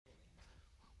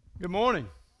Good morning.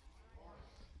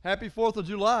 Happy 4th of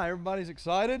July. Everybody's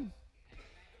excited?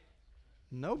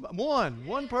 No,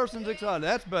 one person's excited.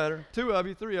 That's better. 2 of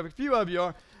you, 3 of you, a few of you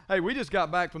are. Hey, we just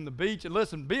got back from the beach, and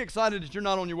listen, be excited that you're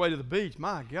not on your way to the beach.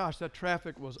 My gosh, that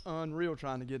traffic was unreal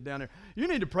trying to get down there. You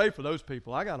need to pray for those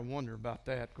people. I got to wonder about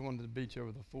that, going to the beach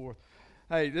over the 4th.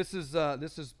 Hey, this is a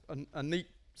neat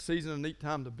season, a neat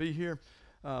time to be here.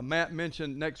 Matt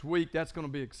mentioned next week. That's going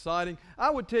to be exciting. I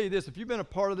would tell you this, if you've been a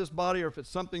part of this body, or if it's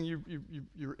something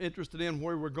you're interested in,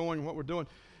 where we're going, what we're doing,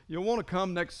 you'll want to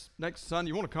come next Sunday.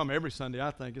 You want to come every Sunday, I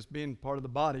think. It's being part of the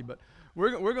body. But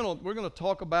we're going to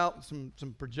talk about some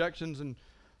projections and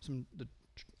the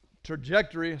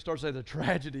trajectory. I start to say the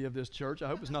tragedy of this church. I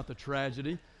hope it's not the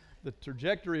tragedy. The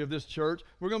trajectory of this church.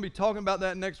 We're going to be talking about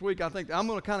that next week. I think I'm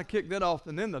going to kind of kick that off,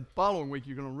 and then the following week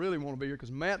you're going to really want to be here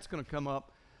because Matt's going to come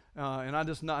up. And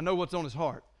I know what's on his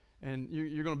heart, and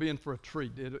you're going to be in for a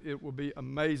treat. It will be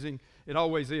amazing. It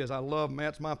always is. I love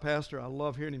Matt's my pastor. I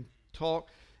love hearing him talk,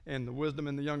 and the wisdom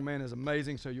in the young man is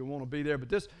amazing, so you'll want to be there.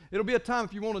 But it'll be a time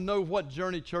if you want to know what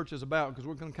Journey Church is about, because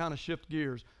we're going to kind of shift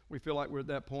gears. We feel like we're at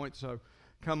that point, so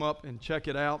come up and check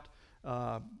it out.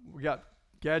 We got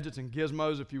gadgets and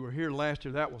gizmos. If you were here last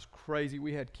year, that was crazy.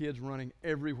 We had kids running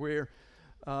everywhere.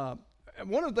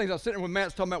 One of the things I was sitting there when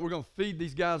Matt's talking about, we're going to feed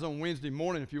these guys on Wednesday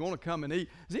morning if you want to come and eat.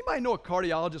 Does anybody know a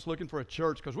cardiologist looking for a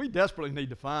church? Because we desperately need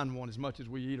to find one as much as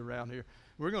we eat around here.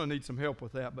 We're going to need some help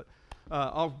with that. But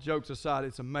all jokes aside,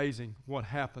 it's amazing what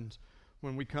happens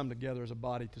when we come together as a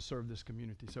body to serve this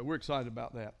community. So we're excited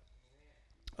about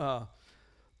that.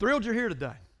 Thrilled you're here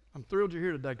today. I'm thrilled you're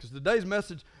here today because today's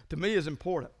message to me is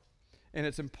important. And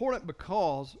it's important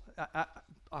because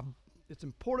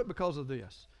of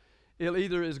this. It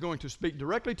either is going to speak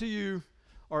directly to you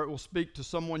or it will speak to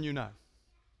someone you know.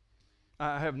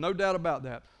 I have no doubt about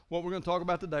that. What we're going to talk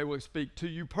about today will speak to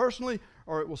you personally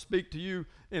or it will speak to you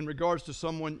in regards to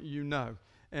someone you know.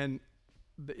 And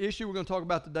the issue we're going to talk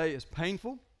about today is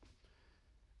painful.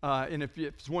 And if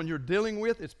it's one you're dealing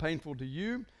with, it's painful to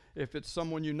you. If it's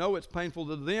someone you know, it's painful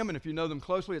to them. And if you know them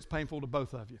closely, it's painful to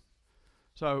both of you.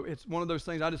 So it's one of those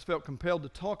things I just felt compelled to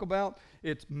talk about.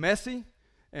 It's messy.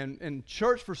 And in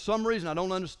church, for some reason, I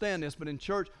don't understand this, but in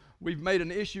church, we've made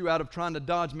an issue out of trying to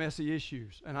dodge messy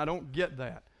issues. And I don't get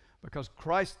that because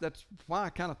Christ, that's why I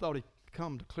kind of thought he'd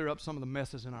come to clear up some of the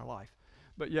messes in our life.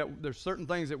 But yet there's certain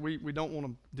things that we don't want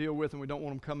to deal with and we don't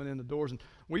want them coming in the doors. And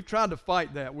we've tried to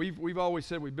fight that. We've always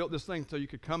said we built this thing so you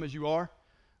could come as you are.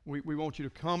 We want you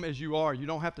to come as you are. You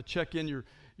don't have to check in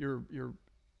your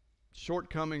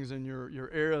shortcomings and your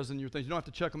errors and your things. You don't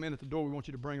have to check them in at the door. We want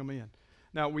you to bring them in.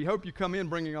 Now, we hope you come in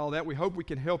bringing all that. We hope we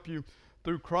can help you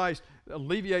through Christ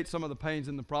alleviate some of the pains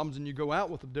and the problems, and you go out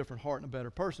with a different heart and a better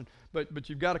person. But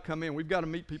you've got to come in. We've got to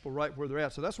meet people right where they're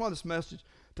at. So that's why this message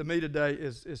to me today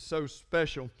is so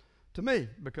special to me,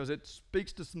 because it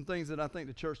speaks to some things that I think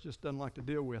the church just doesn't like to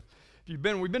deal with. We've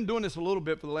been doing this a little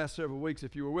bit for the last several weeks.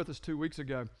 If you were with us 2 weeks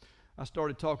ago, I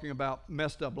started talking about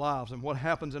messed up lives and what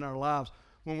happens in our lives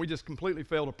when we just completely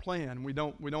fail to plan. We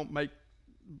don't make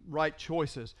right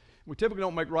choices. We typically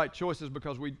don't make right choices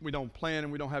because we don't plan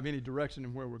and we don't have any direction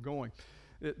in where we're going.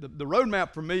 The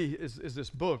roadmap for me is this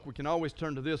book. We can always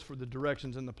turn to this for the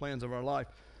directions and the plans of our life.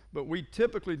 But we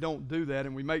typically don't do that,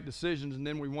 and we make decisions and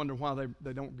then we wonder why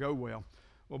they don't go well.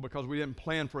 Well, because we didn't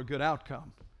plan for a good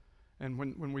outcome. And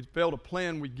when we fail to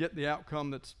plan, we get the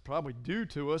outcome that's probably due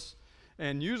to us,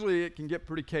 and usually it can get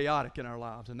pretty chaotic in our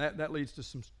lives, and that leads to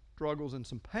some struggles and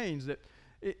some pains that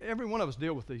every one of us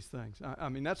deal with these things. I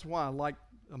mean, that's why I like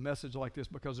a message like this,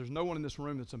 because there's no one in this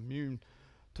room that's immune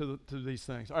to these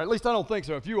things. Or at least I don't think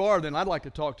so. If you are, then I'd like to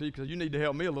talk to you because you need to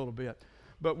help me a little bit.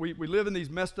 But we live in these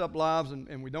messed up lives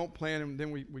and we don't plan, and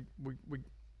then we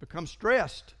become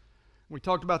stressed. We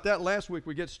talked about that last week.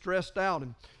 We get stressed out.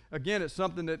 And again, it's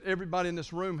something that everybody in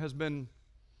this room has been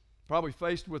probably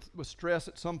faced with stress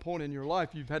at some point in your life.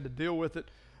 You've had to deal with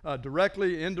it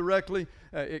directly, indirectly.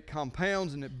 It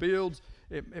compounds and it builds.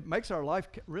 It makes our life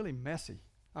really messy.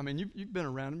 I mean, you've been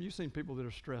around them. You've seen people that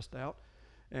are stressed out.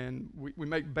 And we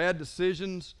make bad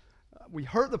decisions. We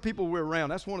hurt the people we're around.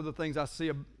 That's one of the things I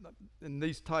see in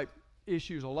these type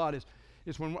issues a lot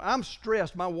is when I'm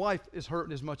stressed, my wife is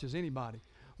hurting as much as anybody.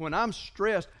 When I'm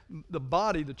stressed,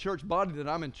 the church body that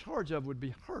I'm in charge of would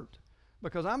be hurt.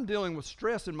 Because I'm dealing with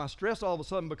stress, and my stress all of a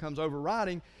sudden becomes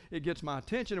overriding. It gets my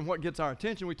attention, and what gets our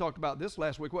attention, we talked about this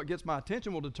last week, what gets my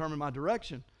attention will determine my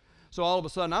direction. So all of a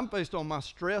sudden, I'm faced on my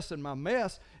stress and my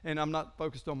mess, and I'm not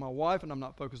focused on my wife, and I'm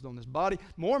not focused on this body.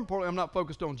 More importantly, I'm not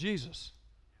focused on Jesus.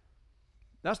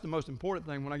 That's the most important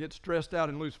thing. When I get stressed out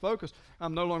and lose focus,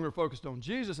 I'm no longer focused on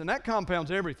Jesus, and that compounds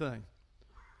everything.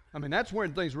 I mean, that's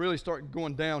when things really start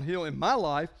going downhill in my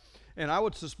life, And I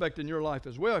would suspect in your life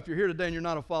as well, if you're here today and you're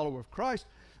not a follower of Christ,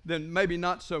 then maybe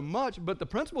not so much, but the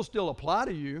principles still apply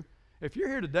to you. If you're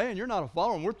here today and you're not a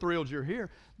follower, and we're thrilled you're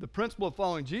here, the principle of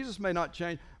following Jesus may not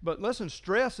change, but listen,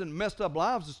 stress and messed up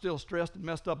lives is still stressed and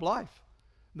messed up life.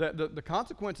 The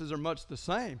consequences are much the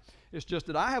same. It's just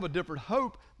that I have a different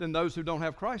hope than those who don't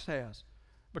have Christ has,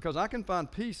 because I can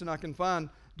find peace and I can find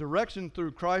direction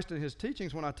through Christ and his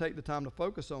teachings when I take the time to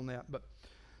focus on that. But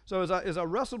so as I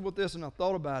wrestled with this and I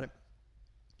thought about it,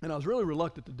 and I was really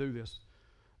reluctant to do this.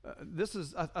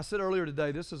 I said earlier today,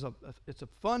 it's a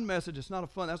fun message. It's not a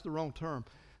fun, that's the wrong term.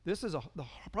 This is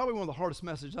probably one of the hardest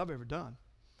messages I've ever done,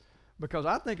 because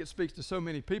I think it speaks to so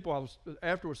many people.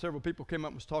 Afterwards, several people came up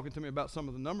and was talking to me about some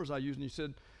of the numbers I used,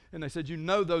 and they said,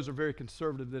 those are very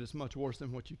conservative, that it's much worse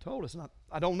than what you told us. And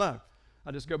I don't know.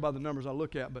 I just go by the numbers I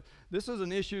look at. But this is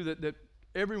an issue that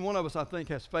every one of us, I think,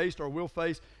 has faced or will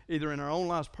face either in our own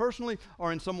lives personally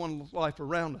or in someone's life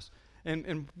around us.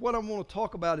 And what I want to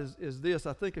talk about is this.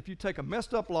 I think if you take a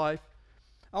messed up life,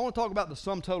 I want to talk about the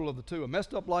sum total of the two, a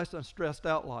messed up life and a stressed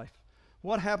out life.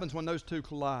 What happens when those two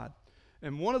collide?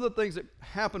 And one of the things that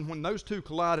happen when those two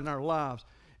collide in our lives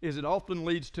is it often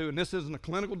leads to, and this isn't a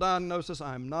clinical diagnosis,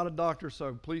 I am not a doctor,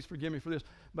 so please forgive me for this,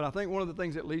 but I think one of the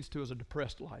things it leads to is a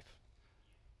depressed life.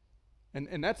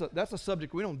 And that's a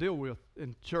subject we don't deal with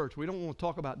in church. We don't want to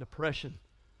talk about depression.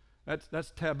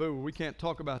 That's taboo. We can't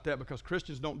talk about that because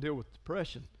Christians don't deal with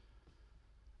depression.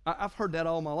 I've heard that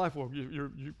all my life. Well,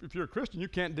 if you're a Christian, you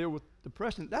can't deal with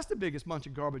depression. That's the biggest bunch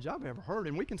of garbage I've ever heard,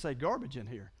 and we can say garbage in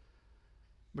here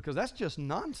because that's just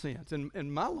nonsense.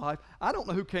 In my life, I don't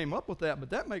know who came up with that, but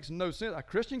that makes no sense. A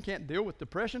Christian can't deal with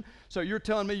depression, so you're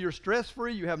telling me you're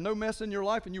stress-free, you have no mess in your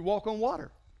life, and you walk on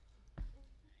water.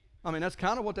 I mean, that's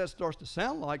kind of what that starts to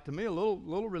sound like to me, a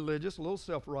little religious, a little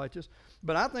self-righteous.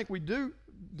 But I think we do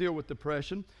deal with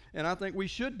depression, and I think we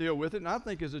should deal with it, and I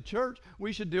think as a church,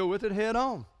 we should deal with it head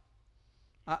on.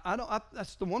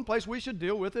 That's the one place we should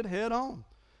deal with it head on.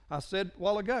 I said a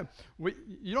while ago,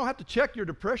 you don't have to check your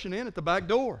depression in at the back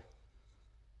door.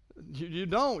 You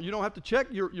don't have to check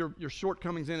your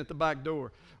shortcomings in at the back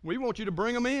door. We want you to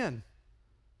bring them in.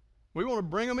 We want to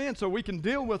bring them in so we can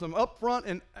deal with them up front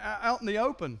and out in the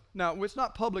open. Now, it's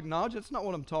not public knowledge. That's not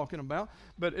what I'm talking about.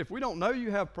 But if we don't know you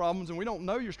have problems and we don't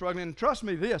know you're struggling, and trust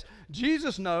me this,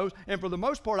 Jesus knows, and for the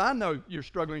most part, I know you're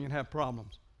struggling and have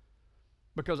problems.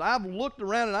 Because I've looked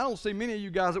around and I don't see many of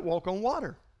you guys that walk on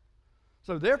water.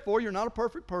 So therefore, you're not a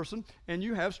perfect person, and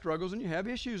you have struggles and you have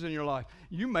issues in your life.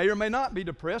 You may or may not be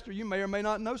depressed, or you may or may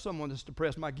not know someone that's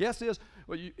depressed. My guess is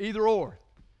either or.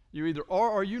 You either are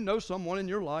or you know someone in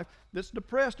your life that's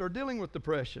depressed or dealing with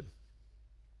depression.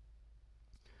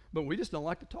 But we just don't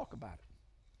like to talk about it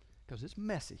because it's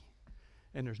messy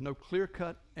and there's no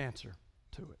clear-cut answer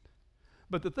to it.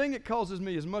 But the thing that causes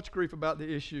me as much grief about the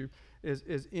issue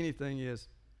as anything is,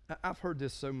 I've heard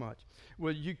this so much.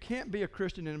 Well, you can't be a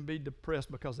Christian and be depressed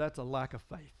because that's a lack of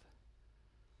faith.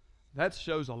 That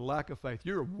shows a lack of faith.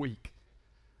 You're weak.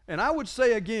 And I would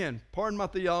say again, pardon my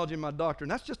theology and my doctrine,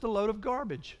 that's just a load of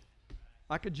garbage.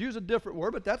 I could use a different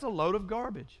word, but that's a load of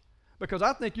garbage. Because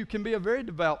I think you can be a very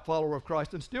devout follower of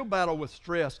Christ and still battle with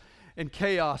stress and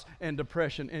chaos and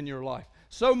depression in your life.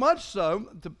 So much so,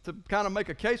 to kind of make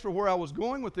a case for where I was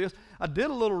going with this, I did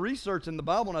a little research in the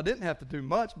Bible, and I didn't have to do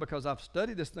much because I've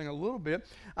studied this thing a little bit.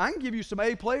 I can give you some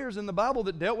A players in the Bible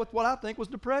that dealt with what I think was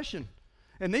depression.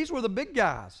 And these were the big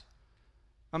guys.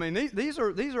 I mean, these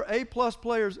are A-plus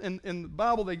players in the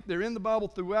Bible. They're in the Bible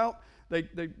throughout. They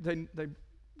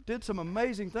did some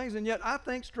amazing things, and yet I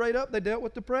think straight up they dealt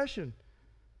with depression.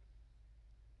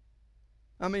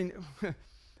 I mean,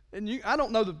 and I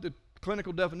don't know the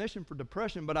clinical definition for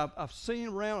depression, but I've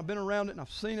been around it, and I've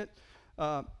seen it.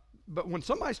 But when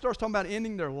somebody starts talking about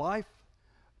ending their life,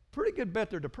 pretty good bet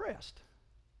they're depressed.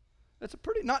 That's a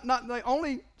pretty, not the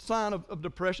only sign of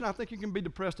depression. I think you can be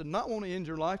depressed and not want to end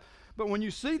your life. But when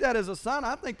you see that as a sign,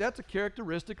 I think that's a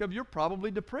characteristic of you're probably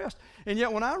depressed. And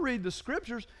yet when I read the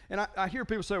scriptures, and I hear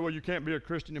people say, well, you can't be a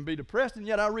Christian and be depressed, and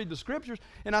yet I read the scriptures,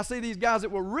 and I see these guys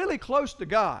that were really close to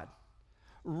God,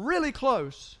 really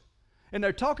close, and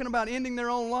they're talking about ending their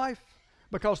own life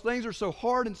because things are so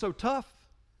hard and so tough.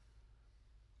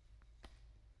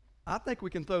 I think we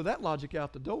can throw that logic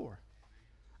out the door.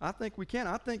 I think we can.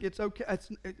 I think it's okay.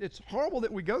 It's horrible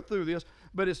that we go through this,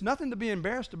 but it's nothing to be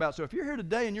embarrassed about. So if you're here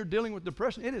today and you're dealing with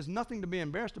depression, it is nothing to be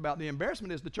embarrassed about. The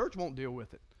embarrassment is the church won't deal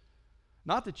with it.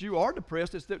 Not that you are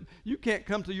depressed. It's that you can't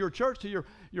come to your church, to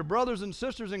your brothers and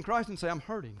sisters in Christ and say, I'm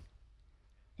hurting.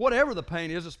 Whatever the pain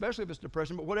is, especially if it's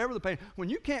depression, but whatever the pain, when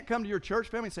you can't come to your church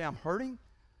family and say, I'm hurting,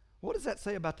 what does that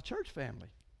say about the church family?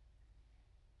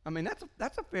 I mean,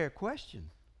 that's a fair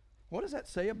question. What does that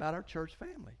say about our church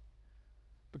family?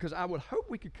 Because I would hope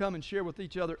we could come and share with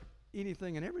each other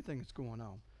anything and everything that's going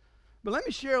on. But let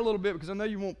me share a little bit, because I know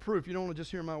you want proof. You don't want to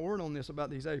just hear my word on this about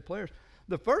these A players.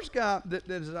 The first guy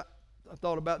I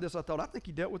thought about this, I think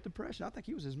he dealt with depression. I think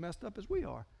he was as messed up as we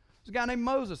are. There's a guy named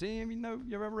Moses. Any of you know,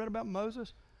 you ever read about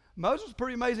Moses? Moses was a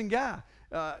pretty amazing guy.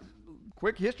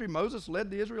 Quick history, Moses led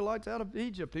the Israelites out of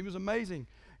Egypt. He was amazing.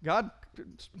 God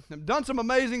done some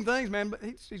amazing things, man, but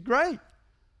he's great.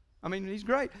 I mean, he's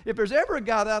great. If there's ever a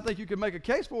guy that I think you could make a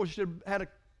case for, you should have had a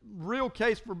real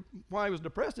case for why he was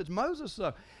depressed, it's Moses.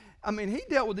 So, I mean, he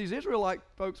dealt with these Israelite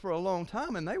folks for a long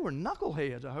time, and they were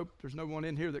knuckleheads. I hope there's no one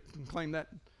in here that can claim that.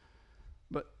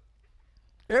 But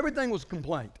everything was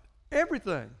complaint.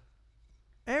 Everything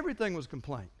was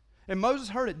complaint. And Moses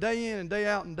heard it day in and day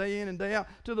out and day in and day out,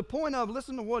 to the point of,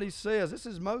 listen to what he says. This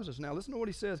is Moses now. Listen to what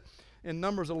he says in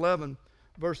Numbers 11,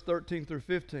 verse 13 through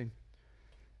 15.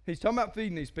 He's talking about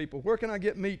feeding these people. Where can I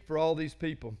get meat for all these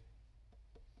people?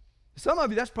 Some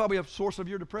of you, that's probably a source of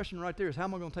your depression right there, is how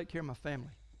am I going to take care of my family?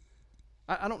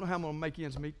 I don't know how I'm going to make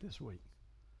ends meet this week.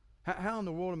 How in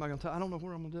the world am I going to I don't know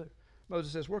what I'm going to do.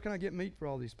 Moses says, where can I get meat for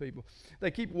all these people? They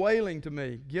keep wailing to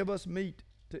me, give us meat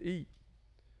to eat.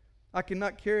 I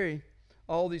cannot carry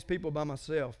all these people by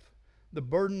myself. The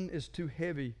burden is too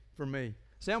heavy for me.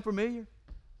 Sound familiar?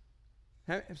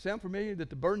 Sound familiar that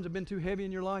the burdens have been too heavy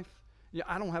in your life? Yeah,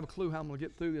 I don't have a clue how I'm going to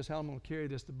get through this, how I'm going to carry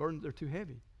this. The burdens are too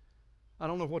heavy. I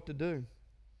don't know what to do.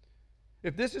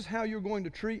 If this is how you're going to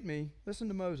treat me, listen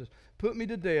to Moses, put me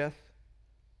to death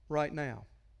right now.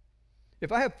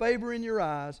 If I have favor in your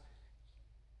eyes,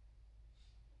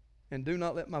 and do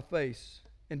not let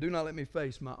me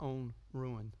face my own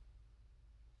ruin.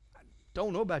 I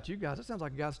don't know about you guys. That sounds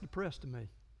like a guy that's depressed to me.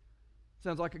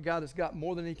 Sounds like a guy that's got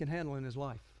more than he can handle in his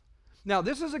life. Now,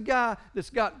 this is a guy that's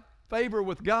got favor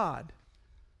with God.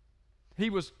 He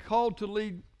was called to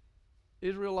lead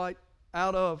Israelite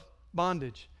out of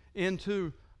bondage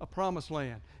into a promised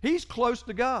land. He's close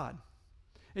to God.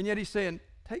 And yet he's saying,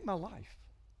 take my life.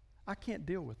 I can't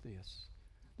deal with this.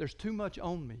 There's too much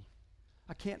on me.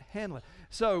 I can't handle it.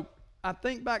 So I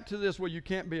think back to this, where you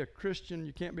can't be a Christian,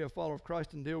 you can't be a follower of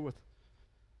Christ and deal with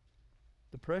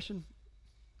depression.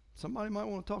 Somebody might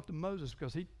want to talk to Moses,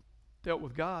 because he dealt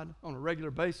with God on a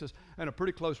regular basis and a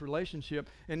pretty close relationship,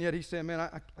 and yet he's saying, man,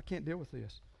 I can't deal with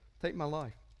this. Take my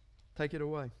life. Take it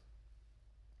away.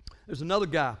 There's another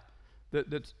guy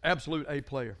that's absolute A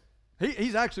player.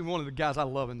 He's actually one of the guys I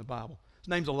love in the Bible. His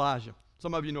name's Elijah.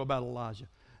 Some of you know about Elijah.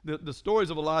 The stories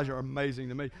of Elijah are amazing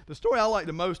to me. The story I like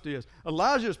the most is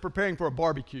Elijah is preparing for a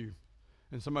barbecue.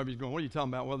 And some of you are going, what are you talking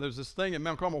about? Well, there's this thing at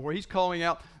Mount Carmel where he's calling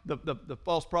out the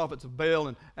false prophets of Baal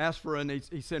and Asherah, and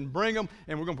he said, bring them,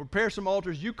 and we're going to prepare some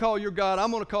altars. You call your God,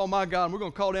 I'm going to call my God, and we're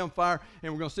going to call down fire,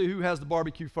 and we're going to see who has the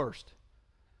barbecue first.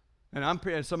 And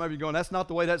some of you are going, that's not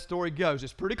the way that story goes.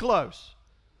 It's pretty close.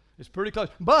 It's pretty close.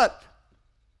 But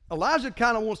Elijah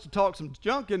kind of wants to talk some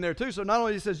junk in there too. So not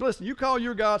only he says, listen, you call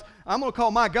your gods, I'm going to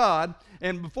call my God.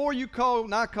 And before you call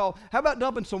and I call, how about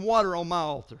dumping some water on my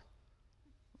altar?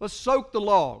 Let's soak the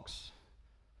logs.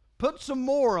 Put some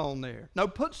more on there. No,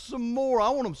 put some more. I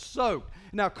want them soaked.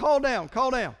 Now call down.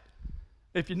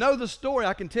 If you know the story,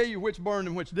 I can tell you which burned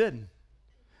and which didn't.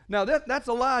 Now that's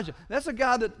Elijah. That's a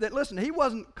guy that, listen, he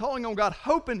wasn't calling on God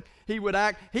hoping he would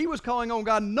act. He was calling on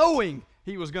God knowing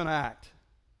he was going to act.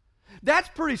 That's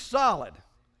pretty solid.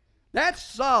 That's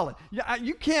solid.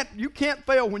 You can't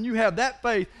fail when you have that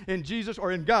faith in Jesus,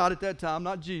 or in God at that time,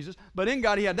 not Jesus, but in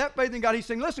God. He had that faith in God. He's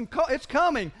saying, listen, it's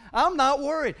coming. I'm not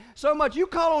worried so much. You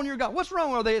call on your God. What's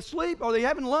wrong? Are they asleep? Are they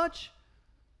having lunch?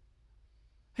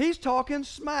 He's talking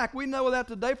smack. We know that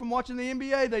today from watching the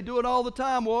NBA. They do it all the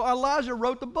time. Well, Elijah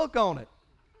wrote the book on it.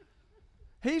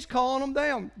 He's calling them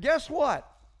down. Guess what?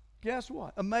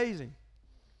 Amazing.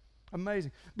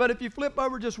 But if you flip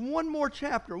over just one more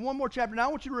chapter, now I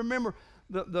want you to remember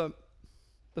the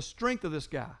strength of this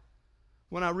guy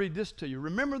when I read this to you.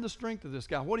 Remember the strength of this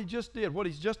guy, what he just did, what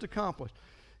he's just accomplished.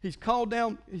 He's called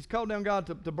down God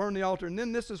to burn the altar. And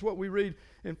then this is what we read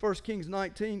in 1 Kings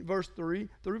 19, verse 3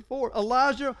 through 4.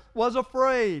 Elijah was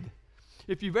afraid.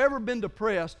 If you've ever been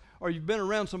depressed, or you've been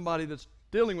around somebody that's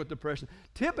dealing with depression,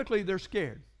 typically they're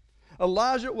scared.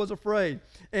 Elijah was afraid,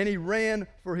 and he ran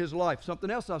for his life. Something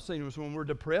else I've seen is when we're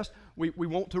depressed, we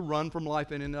want to run from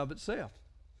life in and of itself.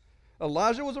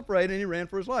 Elijah was afraid, and he ran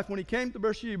for his life. When he came to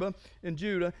Beersheba in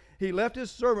Judah, he left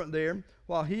his servant there,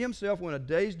 while he himself went a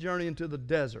day's journey into the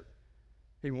desert.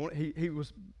 He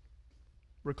was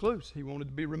recluse. He wanted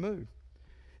to be removed.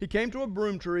 He came to a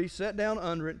broom tree, sat down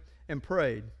under it, and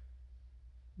prayed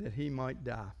that he might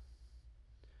die.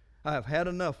 I have had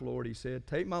enough, Lord, he said.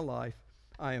 Take my life.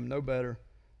 I am no better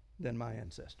than my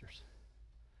ancestors.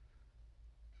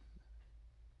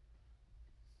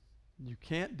 You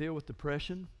can't deal with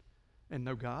depression and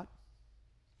know God.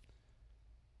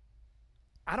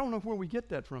 I don't know where we get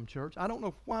that from, church. I don't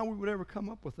know why we would ever come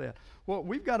up with that. What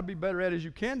we've got to be better at is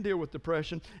you can deal with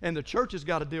depression, and the church has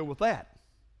got to deal with that.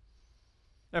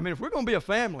 I mean, if we're going to be a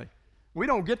family, we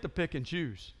don't get to pick and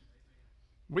choose.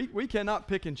 We cannot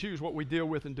pick and choose what we deal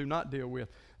with and do not deal with.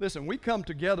 Listen, we come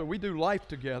together, we do life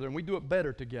together, and we do it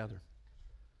better together.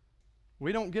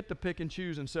 We don't get to pick and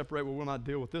choose and separate, well, we'll not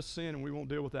deal with this sin and we won't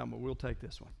deal with that one, but we'll take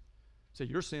this one. Say,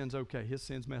 your sin's okay, his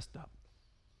sin's messed up.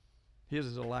 His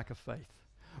is a lack of faith.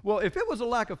 Well, if it was a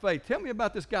lack of faith, tell me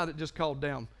about this guy that just called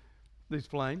down these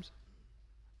flames.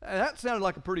 That sounded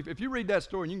like a pretty, if you read that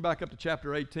story, and you can back up to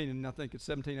chapter 18, and I think it's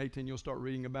 17, 18, you'll start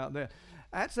reading about that.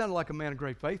 That sounded like a man of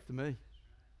great faith to me.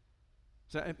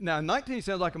 So, now, 19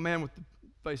 sounds like a man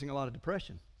facing a lot of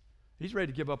depression. He's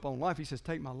ready to give up on life. He says,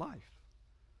 take my life.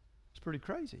 It's pretty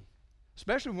crazy.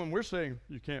 Especially when we're saying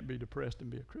you can't be depressed and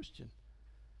be a Christian.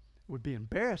 It would be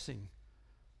embarrassing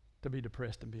to be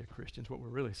depressed and be a Christian is what we're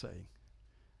really saying.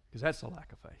 Because that's a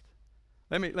lack of faith.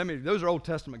 Let me. Those are Old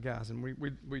Testament guys, and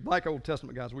we like Old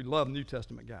Testament guys. We love New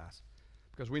Testament guys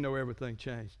because we know everything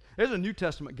changed. There's a New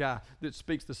Testament guy that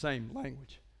speaks the same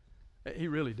language. He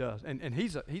really does, and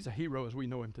he's a hero as we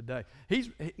know him today.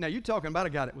 Now you're talking about a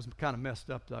guy that was kind of messed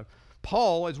up though.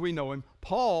 Paul, as we know him,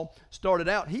 Paul started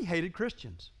out, he hated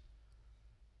Christians.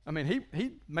 I mean,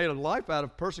 he made a life out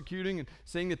of persecuting and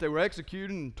seeing that they were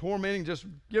executing and tormenting, just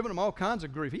giving them all kinds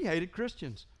of grief. He hated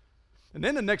Christians. And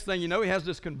then the next thing you know, he has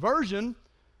this conversion.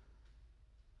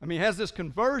 I mean, he has this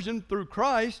conversion through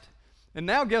Christ, and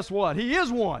now guess what? He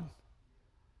is one.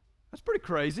 That's pretty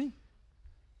crazy.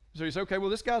 So you say, okay, well,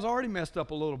 this guy's already messed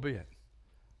up a little bit.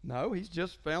 No, he's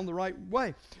just found the right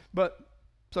way. But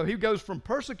so he goes from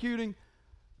persecuting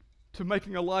to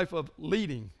making a life of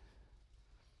leading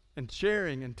and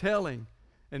sharing and telling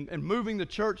and moving the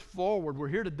church forward. We're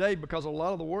here today because of a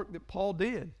lot of the work that Paul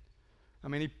did. I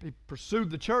mean, he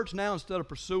pursued the church now instead of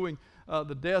pursuing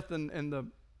the death and the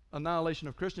annihilation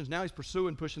of Christians. Now he's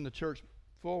pushing the church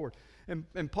forward.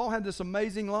 And Paul had this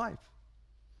amazing life.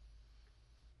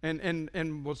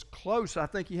 And was close. I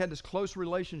think he had this close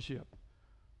relationship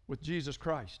with Jesus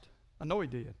Christ. I know he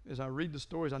did. As I read the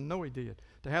stories, I know he did.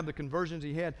 To have the conversions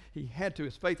he had to.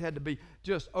 His faith had to be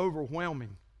just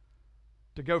overwhelming.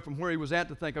 To go from where he was at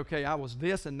to think, okay, I was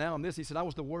this and now I'm this. He said, I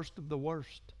was the worst of the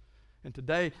worst. And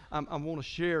today, I want to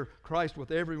share Christ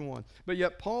with everyone. But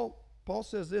yet, Paul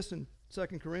says this in 2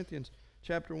 Corinthians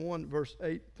chapter 1, verse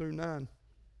 8 through 9.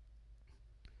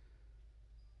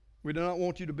 We do not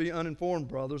want you to be uninformed,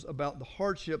 brothers, about the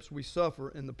hardships we suffer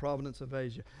in the province of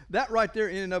Asia. That right there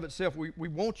in and of itself, we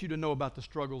want you to know about the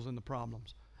struggles and the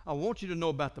problems. I want you to know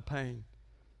about the pain.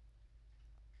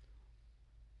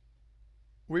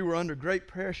 We were under great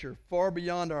pressure, far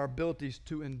beyond our abilities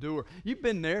to endure. You've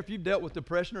been there. If you've dealt with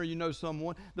depression or you know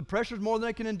someone, the pressure's more than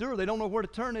they can endure. They don't know where to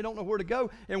turn. They don't know where to go.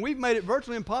 And we've made it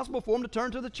virtually impossible for them to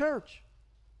turn to the church.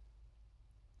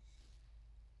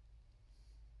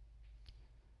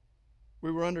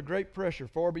 We were under great pressure,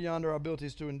 far beyond our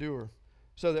abilities to endure,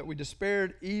 so that we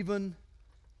despaired even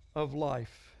of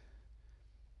life.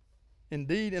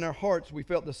 Indeed, in our hearts we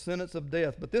felt the sentence of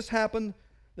death. But this happened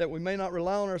that we may not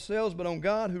rely on ourselves, but on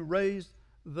God who raised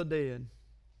the dead.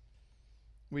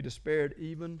 We despaired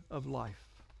even of life.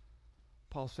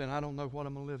 Paul said, I don't know what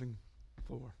I'm living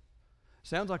for.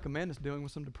 Sounds like a man that's dealing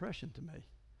with some depression to me.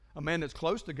 A man that's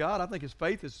close to God. I think his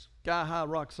faith is sky high,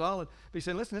 rock solid. But he's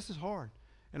saying, listen, this is hard.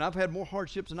 And I've had more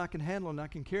hardships than I can handle and I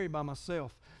can carry by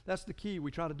myself. That's the key.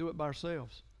 We try to do it by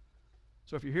ourselves.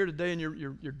 So if you're here today and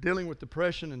you're dealing with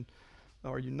depression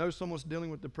or you know someone's dealing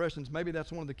with depressions, maybe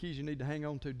that's one of the keys you need to hang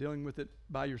on to. Dealing with it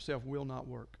by yourself will not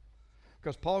work.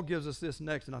 Because Paul gives us this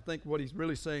next, and I think what he's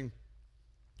really saying,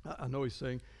 I know he's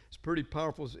saying, it's pretty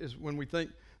powerful, is when we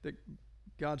think that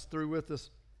God's through with us,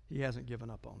 he hasn't given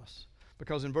up on us.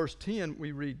 Because in verse 10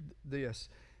 we read this,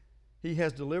 he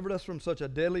has delivered us from such a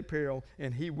deadly peril,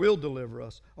 and he will deliver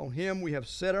us. On him we have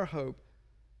set our hope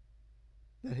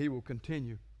that he will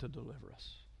continue to deliver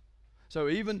us. So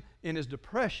even in his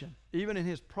depression, even in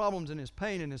his problems and his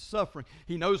pain and his suffering,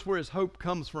 he knows where his hope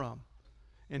comes from.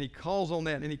 And he calls on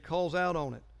that, and he calls out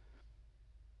on it.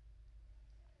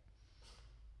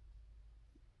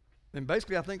 And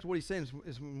basically I think what he's saying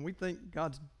is when we think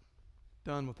God's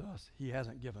done with us, he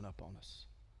hasn't given up on us.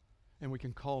 And we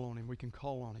can call on him, we can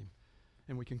call on him.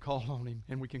 And we can call on him,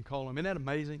 and we can call him. Isn't that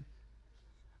amazing?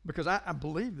 Because I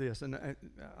believe this, and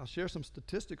I'll share some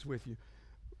statistics with you.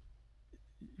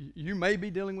 You may be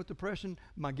dealing with depression.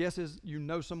 My guess is you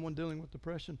know someone dealing with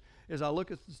depression. As I look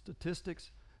at the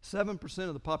statistics, 7%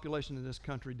 of the population in this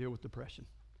country deal with depression.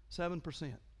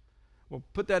 7%. Well,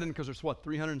 put that in because there's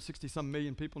 360-some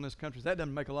million people in this country. That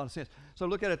doesn't make a lot of sense. So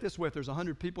look at it this way. If there's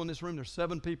 100 people in this room, there's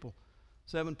 7 people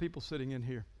sitting in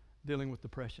here dealing with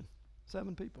depression.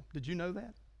 7 people. Did you know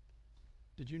that?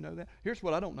 Did you know that? Here's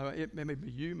what I don't know. It may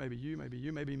be you, maybe you, maybe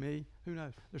you, maybe me. Who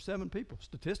knows? There's 7 people,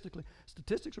 statistically.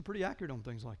 Statistics are pretty accurate on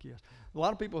things like this. A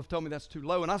lot of people have told me that's too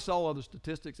low, and I saw other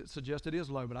statistics that suggest it is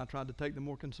low, but I tried to take the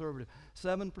more conservative.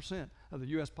 7% of the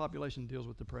U.S. population deals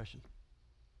with depression.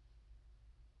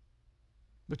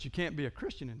 But you can't be a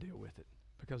Christian and deal with it,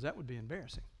 because that would be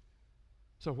embarrassing.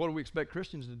 So what do we expect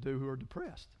Christians to do who are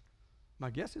depressed? My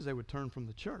guess is they would turn from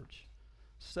the church.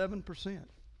 7%.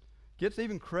 Gets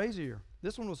even crazier.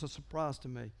 This one was a surprise to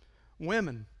me.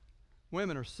 Women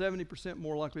are 70%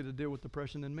 more likely to deal with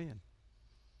depression than men.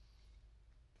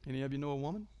 Any of you know a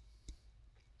woman?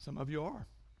 Some of you are.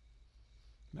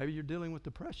 Maybe you're dealing with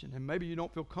depression, and maybe you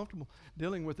don't feel comfortable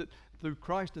dealing with it through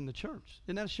Christ and the church.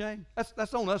 Isn't that a shame?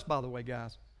 That's on us, by the way,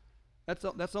 guys. That's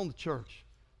on the church.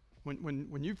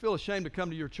 When you feel ashamed to come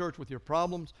to your church with your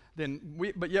problems,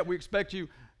 but yet we expect you.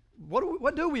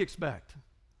 What do we expect?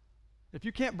 If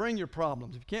you can't bring your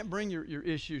problems, if you can't bring your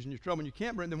issues and your trouble, and you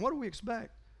can't bring, then what do we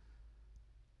expect?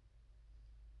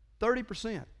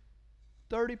 30%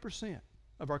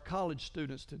 of our college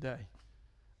students today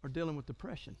are dealing with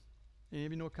depression. Any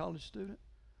of you know a college student?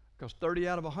 Because 30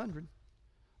 out of 100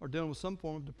 are dealing with some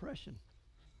form of depression.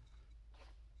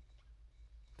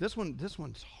 This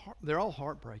one's they're all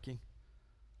heartbreaking.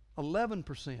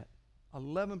 11%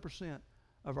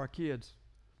 of our kids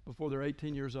before they're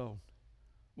 18 years old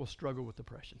will struggle with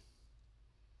depression.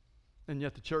 And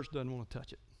yet the church doesn't want to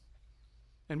touch it.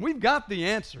 And we've got the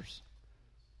answers.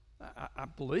 I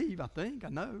believe, I think, I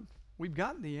know. We've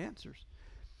got the answers.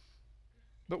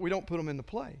 But we don't put them into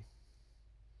play.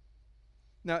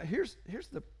 Now, here's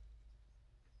the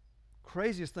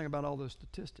craziest thing about all those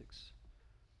statistics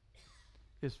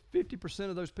is 50%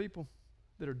 of those people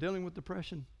that are dealing with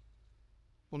depression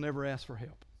will never ask for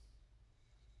help.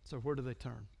 So where do they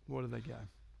turn? Where do they go?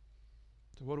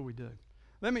 So what do we do?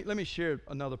 Let me share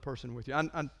another person with you.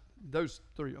 Those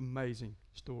 3 amazing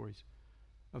stories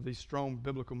of these strong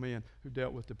biblical men who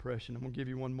dealt with depression. I'm going to give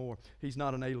you one more. He's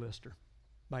not an A-lister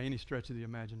by any stretch of the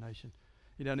imagination.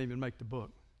 He doesn't even make the book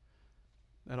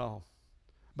at all.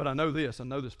 But I know this. I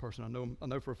know this person. I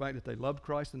know for a fact that they loved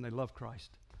Christ and they love Christ.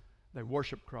 They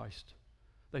worship Christ.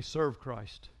 They serve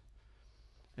Christ.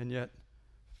 And yet,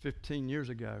 15 years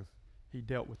ago, he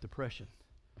dealt with depression.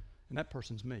 And that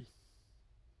person's me.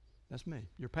 That's me,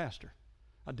 your pastor.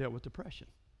 I dealt with depression.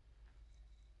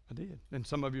 I did. And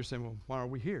some of you are saying, well, why are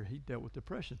we here? He dealt with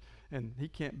depression. And he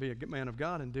can't be a good man of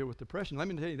God and deal with depression. Let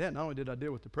me tell you that. Not only did I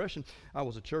deal with depression, I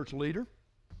was a church leader.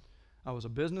 I was a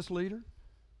business leader.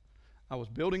 I was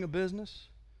building a business.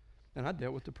 And I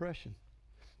dealt with depression.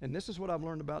 And this is what I've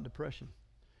learned about depression.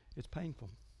 It's painful.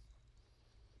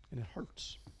 And it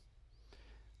hurts.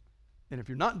 And if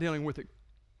you're not dealing with it,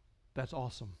 that's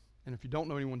awesome. And if you don't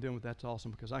know anyone dealing with it, that's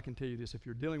awesome, because I can tell you this, if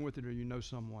you're dealing with it or you know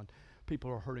someone, people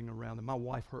are hurting around them. My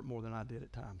wife hurt more than I did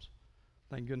at times.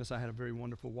 Thank goodness I had a very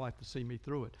wonderful wife to see me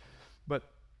through it. But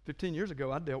 15 years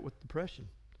ago, I dealt with depression.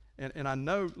 And I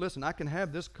know, listen, I can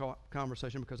have this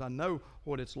conversation because I know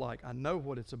what it's like. I know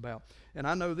what it's about. And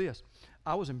I know this.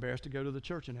 I was embarrassed to go to the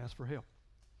church and ask for help.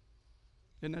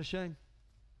 Isn't that a shame?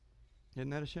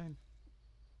 Isn't that a shame?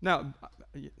 Now,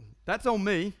 that's on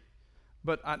me,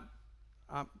 but I'm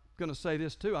going to say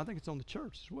this too. I think it's on the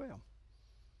church as well.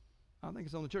 I think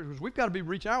it's on the church, because we've got to be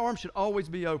reaching. Our arms should always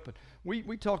be open.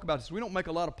 We talk about this. We don't make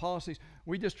a lot of policies.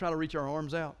 We just try to reach our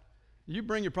arms out. You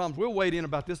bring your problems. We'll wade in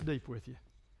about this deep with you.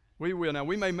 We will. Now,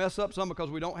 we may mess up some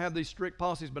because we don't have these strict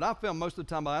policies, but I found most of the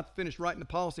time I finish writing the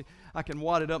policy, I can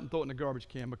wad it up and throw it in the garbage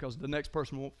can because the next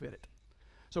person won't fit it.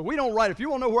 So we don't write. If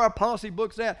you want to know where our policy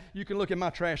book's at, you can look in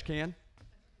my trash can.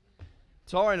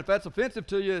 Sorry, and if that's offensive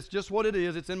to you, it's just what it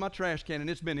is. It's in my trash can, and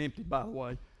it's been emptied, by the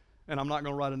way. And I'm not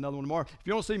going to write another one tomorrow. If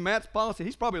you want to see Matt's policy,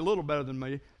 he's probably a little better than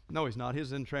me. No, he's not. His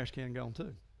is in the trash can gone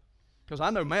too. Because I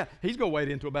know Matt, he's going to wade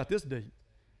into about this deep.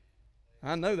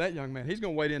 I know that young man. He's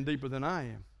going to wade in deeper than I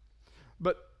am.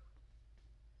 But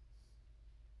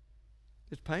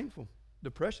it's painful.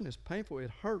 Depression is painful.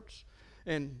 It hurts.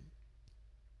 And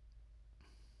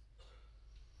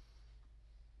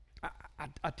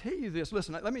I tell you this.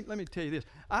 Listen, let me tell you this.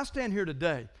 I stand here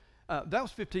today. That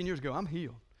was 15 years ago. I'm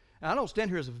healed. And I don't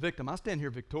stand here as a victim. I stand here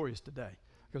victorious today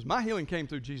because my healing came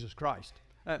through Jesus Christ.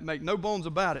 Make no bones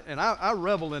about it. And I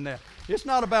revel in that. It's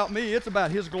not about me. It's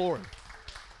about His glory.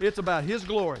 It's about His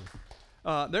glory.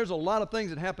 There's a lot of things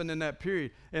that happened in that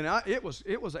period, and it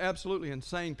was absolutely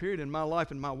insane period in my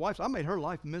life and my wife's. I made her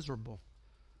life miserable.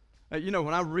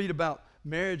 When I read about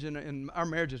marriage, and our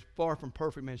marriage is far from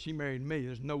perfect, man. She married me.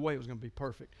 There's no way it was going to be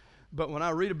perfect. But when I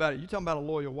read about it, you're talking about a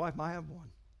loyal wife. I have one.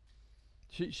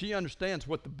 She understands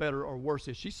what the better or worse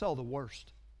is. She saw the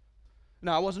worst.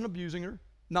 Now, I wasn't abusing her,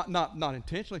 not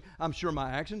intentionally. I'm sure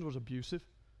my actions was abusive.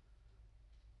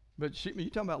 But you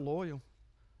talking about loyal.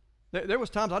 There was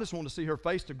times I just wanted to see her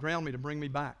face to ground me, to bring me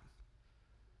back.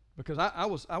 Because I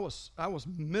was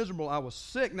miserable. I was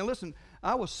sick. Now listen,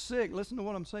 I was sick. Listen to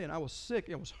what I'm saying. I was sick.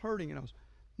 I was hurting, and I was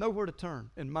nowhere to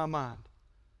turn in my mind.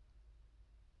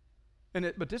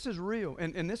 But this is real,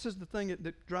 and this is the thing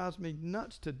that drives me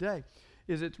nuts today,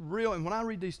 is it's real. And when I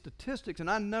read these statistics, and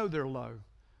I know they're low,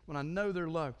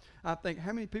 I think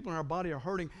how many people in our body are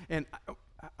hurting, and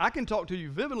I can talk to you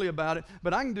vividly about it,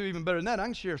 but I can do even better than that. I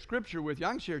can share Scripture with you.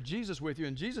 I can share Jesus with you,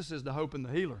 and Jesus is the hope and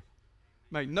the healer.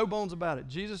 Make no bones about it.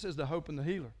 Jesus is the hope and the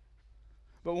healer.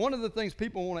 But one of the things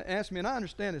people want to ask me, and I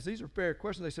understand this, these are fair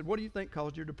questions. They said, what do you think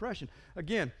caused your depression?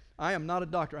 Again, I am not a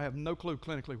doctor. I have no clue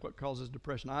clinically what causes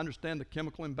depression. I understand the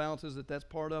chemical imbalances, that's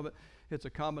part of it. It's a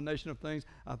combination of things.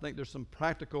 I think there's some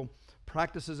practical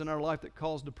practices in our life that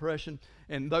cause depression,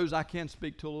 and those I can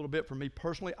speak to a little bit. For me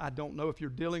personally, I don't know if you're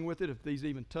dealing with it, if these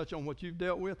even touch on what you've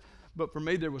dealt with, but for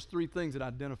me there was 3 things that I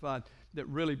identified that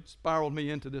really spiraled me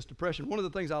into this depression. One of the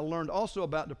things I learned also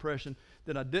about depression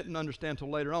that I didn't understand till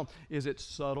later on is it's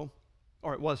subtle,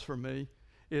 or it was for me.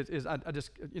 I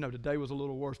just, today was a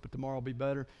little worse, but tomorrow will be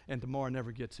better, and tomorrow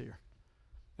never gets here.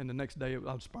 And the next day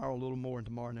I'll spiral a little more, and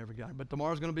tomorrow never got it. But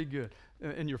tomorrow's going to be good.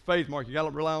 And your faith, Mark, you got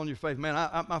to rely on your faith. Man,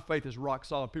 my faith is rock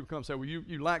solid. People come and say, well,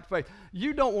 you lack faith.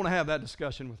 You don't want to have that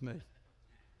discussion with me.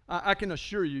 I can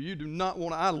assure you, you do not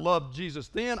want to. I loved Jesus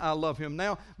then. I love him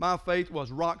now. My faith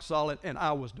was rock solid, and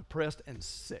I was depressed and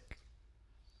sick.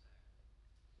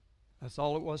 That's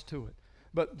all it was to it.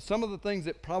 But some of the things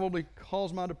that probably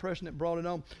caused my depression, that brought it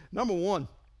on, number one,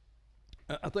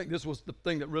 I think this was the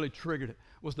thing that really triggered it,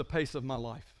 was the pace of my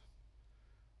life.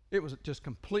 It was just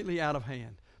completely out of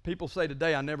hand. People say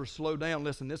today, I never slow down.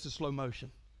 Listen, this is slow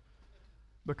motion.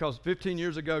 Because 15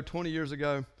 years ago, 20 years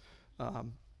ago,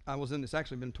 I was in, it's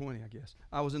actually been 20, I guess.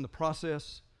 I was in the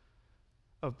process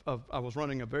I was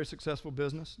running a very successful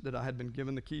business that I had been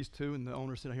given the keys to, and the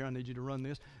owner said, here, I need you to run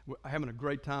this. Having a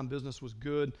great time. Business was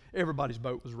good. Everybody's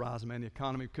boat was rising, man. The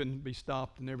economy couldn't be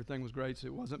stopped, and everything was great, so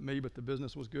it wasn't me, but the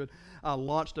business was good. I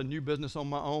launched a new business on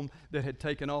my own that had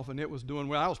taken off, and it was doing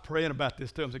well. I was praying about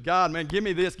this to him. I said, God, man, give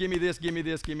me this, give me this, give me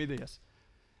this, give me this.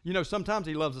 Sometimes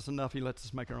he loves us enough, he lets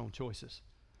us make our own choices.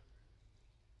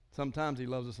 Sometimes he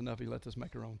loves us enough, he lets us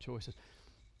make our own choices.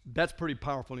 That's pretty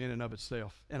powerful in and of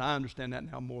itself. And I understand that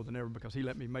now more than ever because he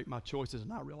let me make my choices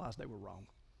and I realized they were wrong.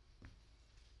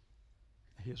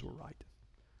 His were right.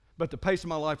 But the pace of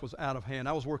my life was out of hand.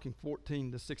 I was working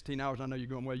 14 to 16 hours. I know you're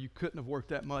going, well, you couldn't have worked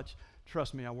that much.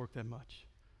 Trust me, I worked that much.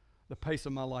 The pace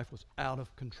of my life was out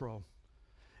of control.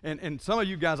 And some of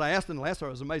you guys, I asked in the last hour,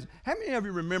 it was amazing. How many of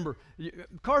you remember,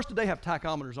 cars today have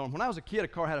tachometers on them. When I was a kid, a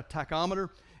car had a tachometer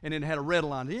and it had a red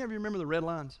line. Do you ever remember the red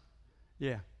lines?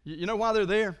 Yeah. You know why they're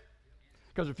there?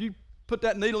 Because if you put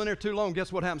that needle in there too long,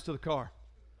 guess what happens to the car?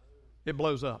 It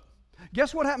blows up.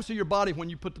 Guess what happens to your body when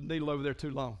you put the needle over there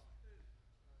too long?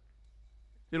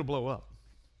 It'll blow up.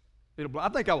 I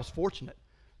think I was fortunate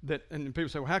that, and people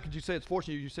say, well, how could you say it's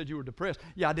fortunate? You said you were depressed.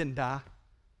 Yeah, I didn't die.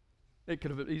 It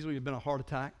could have easily been a heart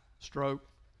attack, stroke,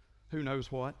 who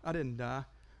knows what. I didn't die.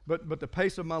 But the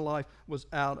pace of my life was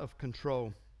out of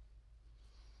control.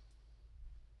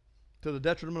 To the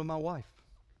detriment of my wife.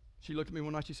 She looked at me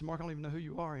one night, she said, Mark, I don't even know who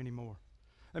you are anymore.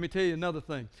 Let me tell you another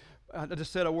thing. I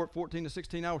just said I worked 14 to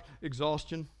 16 hours.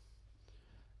 Exhaustion.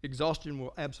 Exhaustion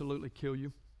will absolutely kill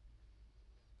you.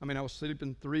 I mean, I was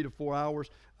sleeping 3 to 4 hours.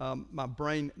 My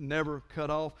brain never cut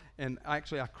off, and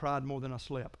actually I cried more than I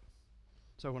slept.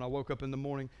 So when I woke up in the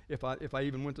morning, if I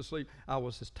even went to sleep, I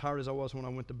was as tired as I was when I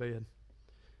went to bed.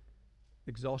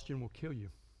 Exhaustion will kill you.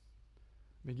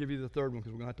 Let me give you the third one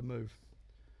because we're going to have to move.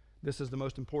 This is the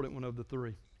most important one of the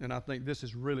three, and I think this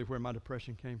is really where my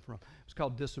depression came from. It's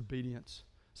called disobedience.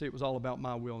 See, it was all about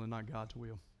my will and not God's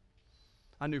will.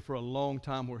 I knew for a long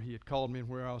time where he had called me and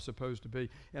where I was supposed to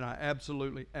be, and I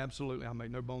absolutely, I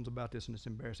make no bones about this, and it's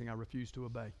embarrassing, I refused to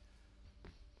obey.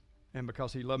 And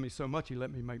because he loved me so much, he let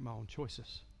me make my own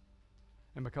choices.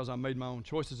 And because I made my own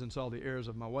choices and saw the errors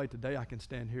of my way, today I can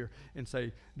stand here and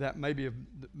say that maybe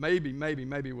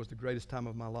it was the greatest time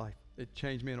of my life. It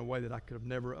changed me in a way that I could have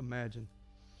never imagined.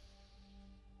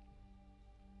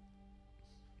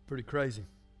 Pretty crazy.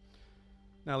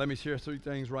 Now let me share 3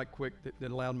 things right quick that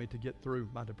allowed me to get through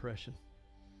my depression.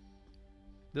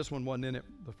 This one wasn't in it,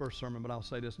 the first sermon, but I'll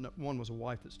say this. One was a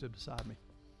wife that stood beside me.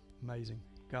 Amazing.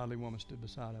 Godly woman stood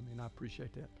beside me, and I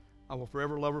appreciate that. I will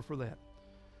forever love her for that.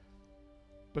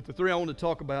 But the three I want to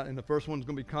talk about, and the first one's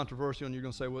going to be controversial, and you're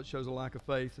going to say, well, it shows a lack of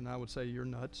faith, and I would say you're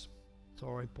nuts.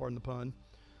 Sorry, pardon the pun.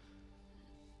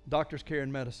 Doctor's care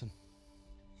and medicine.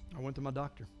 I went to my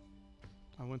doctor.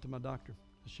 I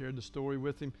shared the story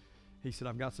with him. He said,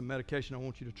 I've got some medication I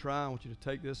want you to try. I want you to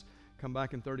take this. Come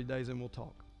back in 30 days and we'll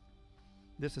talk.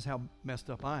 This is how messed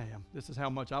up I am. This is how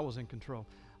much I was in control.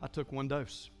 I took one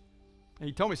dose. And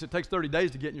he told me, it takes 30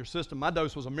 days to get in your system. My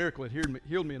dose was a miracle. It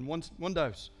healed me in one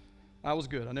dose. I was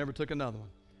good. I never took another one.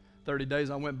 30 days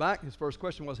I went back. His first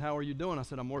question was, how are you doing? I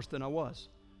said, I'm worse than I was.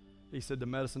 He said, the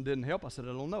medicine didn't help. I said,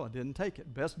 I don't know. I didn't take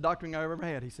it. Best doctoring I ever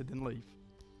had. He said, then leave.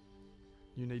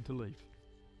 You need to leave.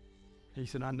 He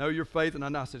said, I know your faith. And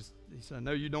he said, I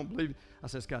know you don't believe. I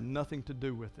said, it's got nothing to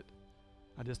do with it.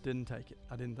 I just didn't take it.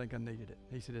 I didn't think I needed it.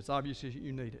 He said, it's obvious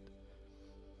you need it.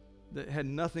 That had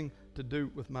nothing to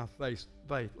do with my faith.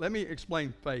 Let me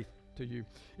explain faith to you.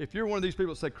 If you're one of these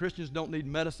people that say Christians don't need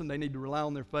medicine, they need to rely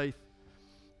on their faith,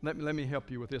 let me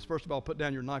help you with this. First of all, put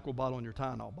down your NyQuil bottle and your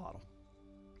Tylenol bottle.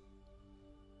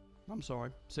 I'm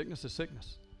sorry. Sickness is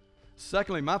sickness.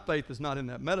 Secondly, my faith is not in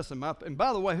that medicine. And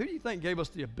by the way, who do you think gave us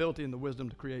the ability and the wisdom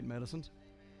to create medicines?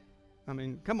 I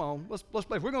mean, come on. Let's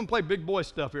play. If we're going to play big boy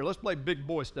stuff here, let's play big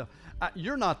boy stuff.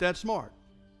 You're not that smart.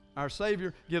 Our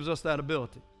Savior gives us that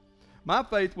ability. My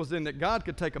faith was in that God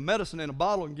could take a medicine in a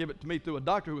bottle and give it to me through a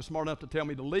doctor who was smart enough to tell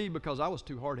me to leave because I was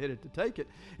too hard-headed to take it,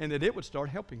 and that it would start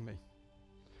helping me.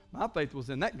 My faith was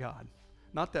in that God,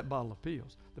 not that bottle of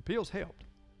pills. The pills helped.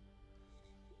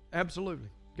 Absolutely.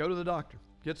 Go to the doctor.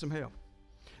 Get some help.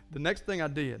 The next thing I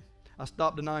did, I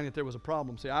stopped denying that there was a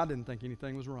problem. See, I didn't think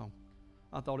anything was wrong.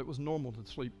 I thought it was normal to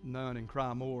sleep none and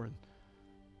cry more and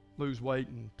lose weight,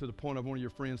 and to the point of one of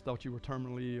your friends thought you were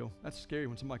terminally ill. That's scary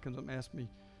when somebody comes up and asks me,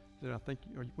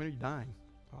 when are you dying?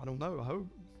 I don't know, I hope.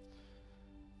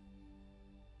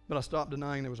 But I stopped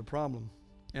denying there was a problem,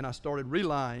 and I started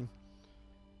relying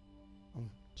on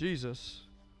Jesus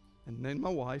and then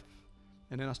my wife,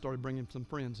 and then I started bringing some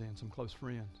friends in, some close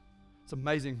friends. It's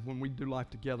amazing when we do life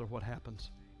together what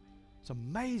happens. It's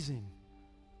amazing.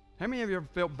 How many of you ever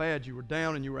felt bad? You were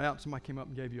down and you were out, and somebody came up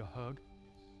and gave you a hug?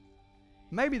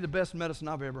 Maybe the best medicine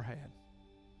I've ever had.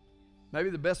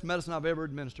 Maybe the best medicine I've ever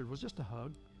administered was just a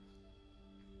hug.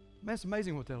 Man, it's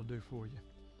amazing what that'll do for you.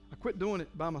 I quit doing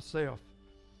it by myself.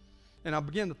 And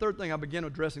the third thing, I began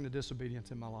addressing the disobedience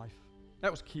in my life.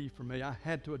 That was key for me. I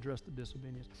had to address the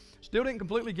disobedience. Still didn't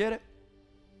completely get it.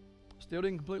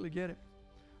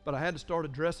 But I had to start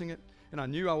addressing it, and I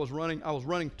knew I was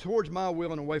running towards my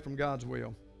will and away from God's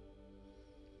will.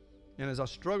 And as I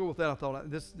struggled with that, I thought,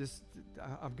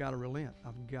 I've got to relent.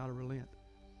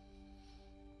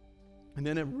 And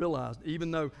then I realized,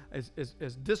 even though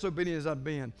as disobedient as I'd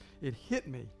been, it hit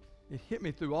me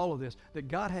through all of this, that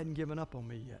God hadn't given up on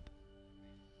me yet.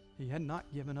 He had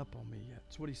not given up on me yet.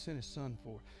 That's what He sent His Son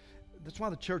for. That's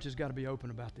why the church has got to be open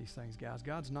about these things, guys.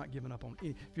 God's not giving up on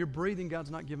you. If you're breathing,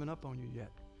 God's not giving up on you yet.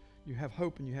 You have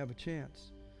hope and you have a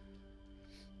chance.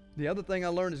 The other thing I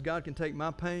learned is God can take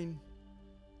my pain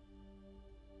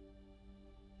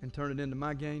and turn it into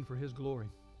my gain for His glory.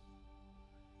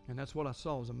 And that's what I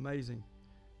saw. It was amazing.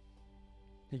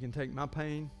 He can take my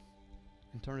pain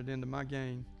and turn it into my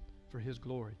gain for His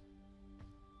glory.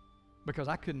 Because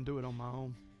I couldn't do it on my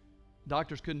own.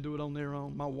 Doctors couldn't do it on their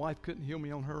own. My wife couldn't heal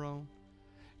me on her own.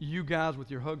 You guys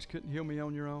with your hugs couldn't heal me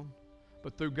on your own.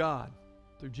 But through God,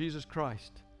 through Jesus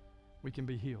Christ, we can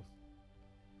be healed.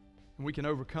 And we can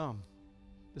overcome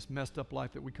this messed up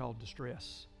life that we call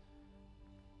distress.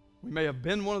 We may have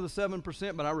been one of the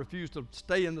 7%, but I refuse to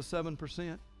stay in the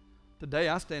 7%. Today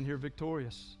I stand here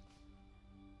victorious.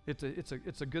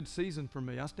 It's a good season for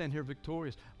me. I stand here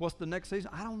victorious. What's the next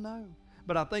season? I don't know.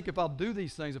 But I think if I'll do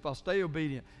these things, if I'll stay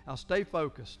obedient, I'll stay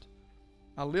focused,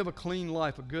 I'll live a clean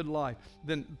life, a good life,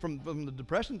 then from the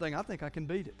depression thing, I think I can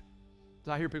beat it.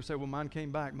 So I hear people say, well, mine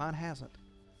came back. Mine hasn't.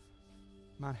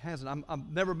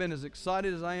 I've never been as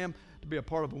excited as I am to be a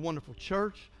part of a wonderful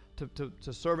church,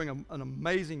 to serving an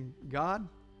amazing God,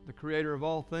 the creator of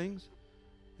all things.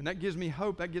 And that gives me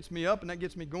hope. That gets me up, and that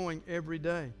gets me going every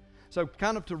day. So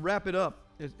kind of to wrap it up,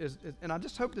 and I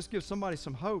just hope this gives somebody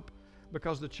some hope,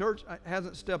 because the church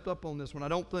hasn't stepped up on this one, I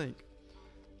don't think.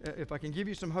 If I can give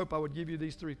you some hope, I would give you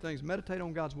these three things. Meditate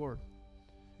on God's Word.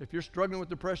 If you're struggling with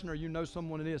depression, or you know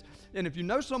someone it is, and if you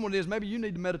know someone it is, maybe you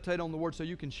need to meditate on the Word so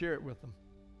you can share it with them.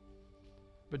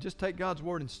 But just take God's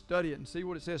Word and study it and see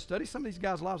what it says. Study some of these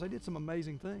guys' lives. They did some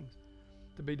amazing things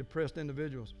to be depressed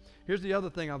individuals. Here's the other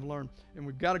thing I've learned, and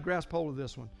we've got to grasp hold of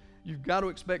this one. You've got to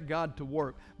expect God to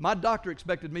work. My doctor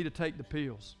expected me to take the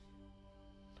pills.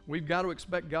 We've got to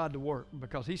expect God to work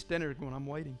because he's standing there going, I'm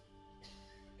waiting.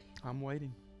 I'm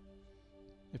waiting.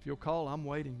 If you'll call, I'm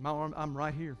waiting. I'm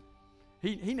right here.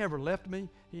 He never left me.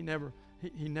 He never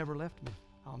left me.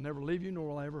 I'll never leave you, nor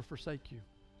will I ever forsake you.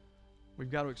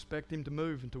 We've got to expect him to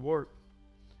move and to work,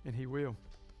 and he will.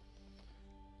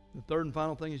 The third and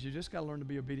final thing is you just got to learn to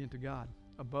be obedient to God.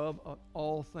 Above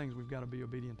all things, we've got to be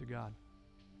obedient to God.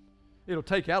 It'll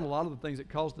take out a lot of the things that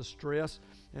cause the stress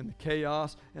and the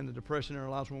chaos and the depression in our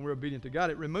lives when we're obedient to God.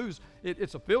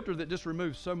 It's a filter that just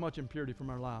removes so much impurity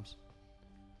from our lives.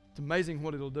 It's amazing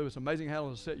what it'll do. It's amazing how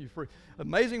it'll set you free.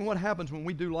 Amazing what happens when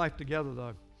we do life together,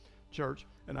 though, church.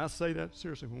 And I say that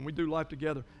seriously. When we do life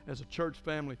together as a church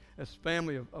family, as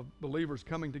family of believers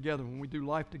coming together, when we do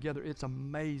life together, it's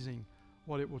amazing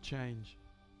what it will change.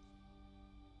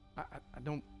 I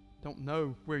don't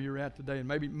know where you're at today, and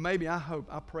maybe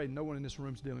I pray no one in this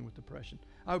room is dealing with depression.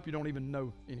 I hope you don't even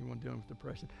know anyone dealing with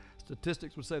depression.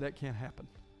 Statistics would say that can't happen.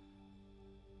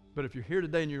 But if you're here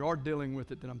today and you are dealing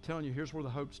with it, then I'm telling you, here's where the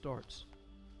hope starts.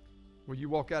 Will you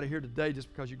walk out of here today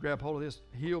just because you grab hold of this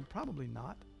healed? Probably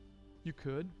not. You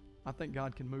could. I think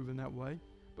God can move in that way,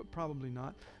 but probably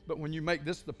not. But when you make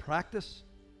this the practice,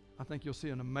 I think you'll see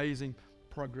an amazing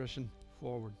progression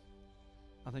forward.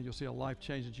 I think you'll see a life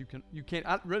change that you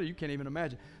can't even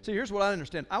imagine. See, here's what I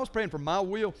understand. I was praying for my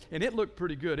will, and it looked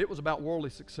pretty good. It was about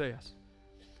worldly success.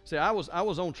 See, I was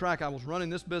on track. I was running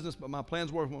this business, but my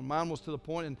plans were when mine was to the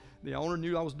point, and the owner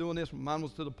knew I was doing this. When mine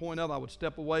was to the point of, I would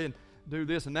step away and do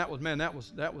this, and that was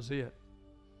it.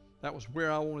 That was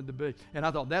where I wanted to be. And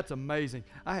I thought, that's amazing.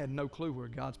 I had no clue where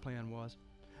God's plan was.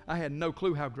 I had no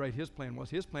clue how great his plan was.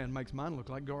 His plan makes mine look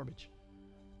like garbage.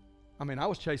 I mean, I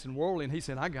was chasing worldly, and he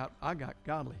said, I got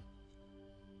godly.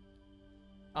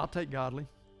 I'll take godly.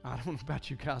 I don't know about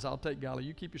you guys. I'll take godly.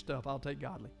 You keep your stuff. I'll take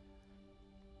godly.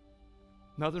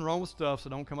 Nothing wrong with stuff, so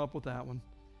don't come up with that one.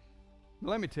 But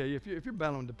let me tell you, if you're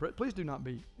battling depression, please do not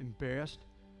be embarrassed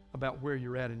about where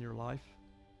you're at in your life.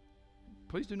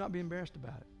 Please do not be embarrassed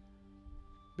about it.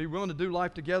 Be willing to do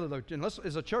life together, though. And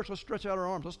as a church, let's stretch out our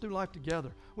arms. Let's do life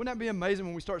together. Wouldn't that be amazing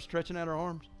when we start stretching out our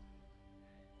arms?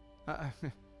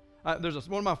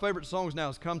 One of my favorite songs now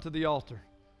is "Come to the Altar,"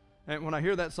 and when I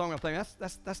hear that song, I think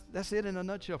that's it in a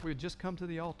nutshell. If we would just come to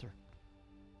the altar,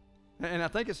 and I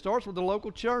think it starts with the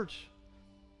local church.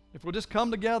 If we'll just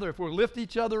come together, if we'll lift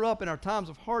each other up in our times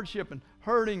of hardship and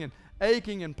hurting and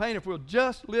aching and pain, if we'll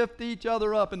just lift each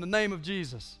other up in the name of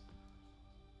Jesus,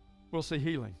 we'll see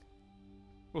healing.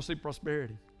 We'll see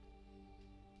prosperity.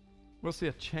 We'll see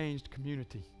a changed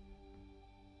community.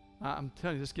 I'm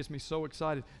telling you, this gets me so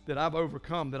excited that I've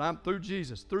overcome, that I'm through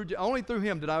Jesus, only through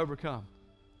him did I overcome,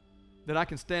 that I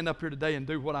can stand up here today and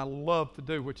do what I love to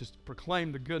do, which is to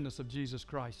proclaim the goodness of Jesus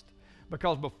Christ.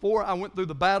 Because before I went through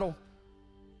the battle,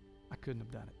 I couldn't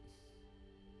have done it.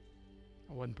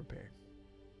 I wasn't prepared.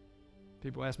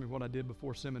 People ask me what I did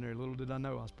before seminary. Little did I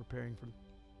know I was preparing for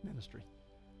ministry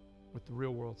with the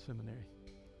Real World Seminary.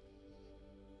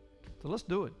 So let's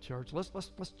do it, church.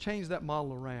 Let's change that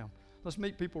model around. Let's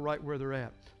meet people right where they're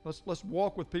at. Let's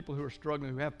walk with people who are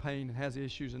struggling, who have pain and has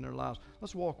issues in their lives.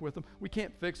 Let's walk with them. We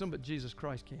can't fix them, but Jesus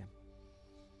Christ can.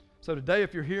 So today,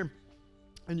 if you're here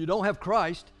and you don't have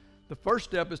Christ, the first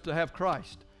step is to have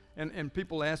Christ. And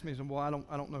people ask me, well, I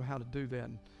don't know how to do that.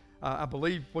 And, I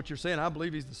believe what you're saying. I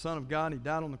believe he's the Son of God, and he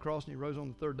died on the cross, and he rose on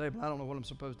the third day, but I don't know what I'm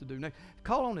supposed to do next.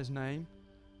 Call on his name.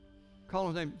 Call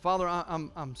on his name. Father,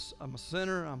 I'm a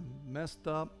sinner. I'm messed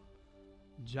up,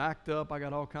 jacked up. I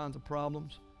got all kinds of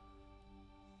problems.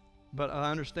 But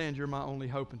I understand you're my only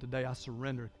hope, and today I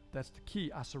surrender. That's the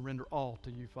key. I surrender all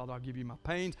to you, Father. I'll give you my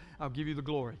pains. I'll give you the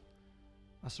glory.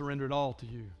 I surrender it all to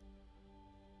you.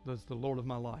 That's the Lord of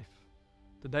my life.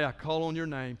 Today I call on your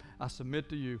name. I submit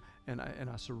to you, and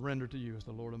I surrender to you as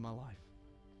the Lord of my life.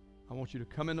 I want you to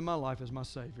come into my life as my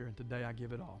Savior, and today I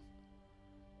give it all.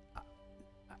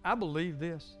 I believe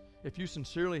this. If you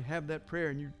sincerely have that prayer,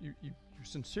 and you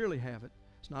sincerely have it,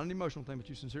 it's not an emotional thing, but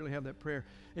you sincerely have that prayer,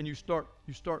 and you start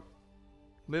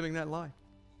living that life.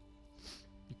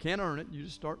 You can't earn it. You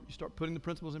start putting the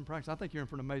principles in practice. I think you're in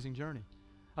for an amazing journey.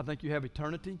 I think you have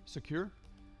eternity secure,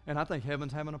 and I think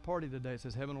heaven's having a party today. It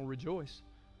says heaven will rejoice.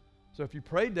 So if you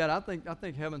prayed that, I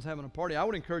think heaven's having a party. I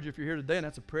would encourage you, if you're here today and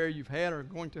that's a prayer you've had or are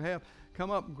going to have, come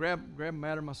up and grab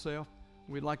Matt or myself.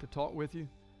 We'd like to talk with you.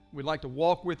 We'd like to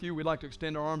walk with you. We'd like to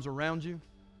extend our arms around you.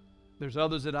 There's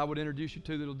others that I would introduce you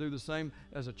to that'll do the same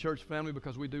as a church family,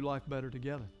 because we do life better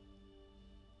together.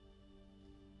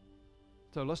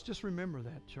 So let's just remember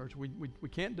that, church. We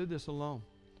can't do this alone.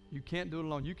 You can't do it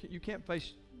alone. You can't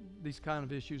face these kind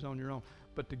of issues on your own.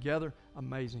 but together,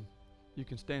 amazing. You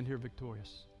can stand here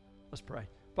victorious. Let's pray.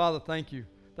 Father, thank you.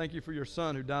 Thank you for your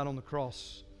Son who died on the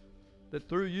cross, that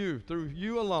through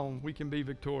you alone, we can be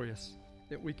victorious,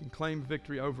 that we can claim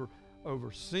victory over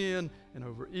sin and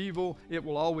over evil. It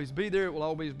will always be there. It will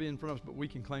always be in front of us, but we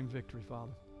can claim victory,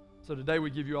 Father. So today we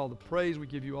give you all the praise. We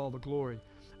give you all the glory.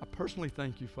 I personally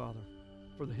thank you, Father,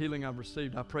 for the healing I've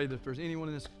received. I pray that if there's anyone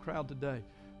in this crowd today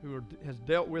who has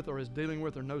dealt with or is dealing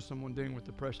with or knows someone dealing with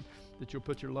depression, that you'll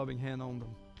put your loving hand on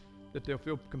them, that they'll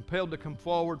feel compelled to come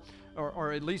forward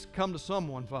or at least come to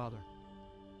someone, Father.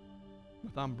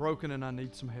 If I'm broken and I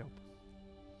need some help,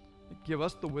 give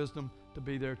us the wisdom to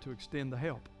be there to extend the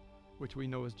help, which we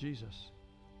know is Jesus.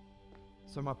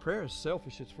 So my prayer is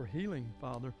selfish. It's for healing,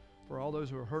 Father, for all those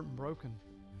who are hurt and broken.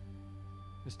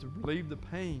 It's to relieve the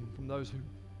pain from those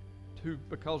who,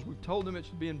 because we've told them it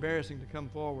should be embarrassing to come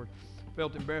forward,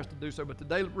 felt embarrassed to do so. But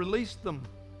today, release them.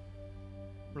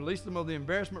 Release them of the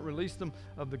embarrassment. Release them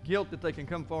of the guilt that they can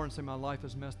come forward and say, my life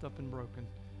is messed up and broken,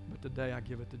 but today I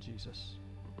give it to Jesus.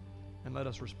 And let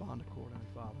us respond accordingly,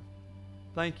 Father.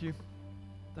 Thank you.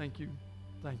 Thank you.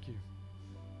 Thank you.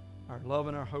 Our love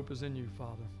and our hope is in you,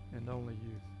 Father, and only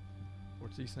you. For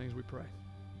it's these things we pray.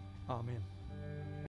 Amen.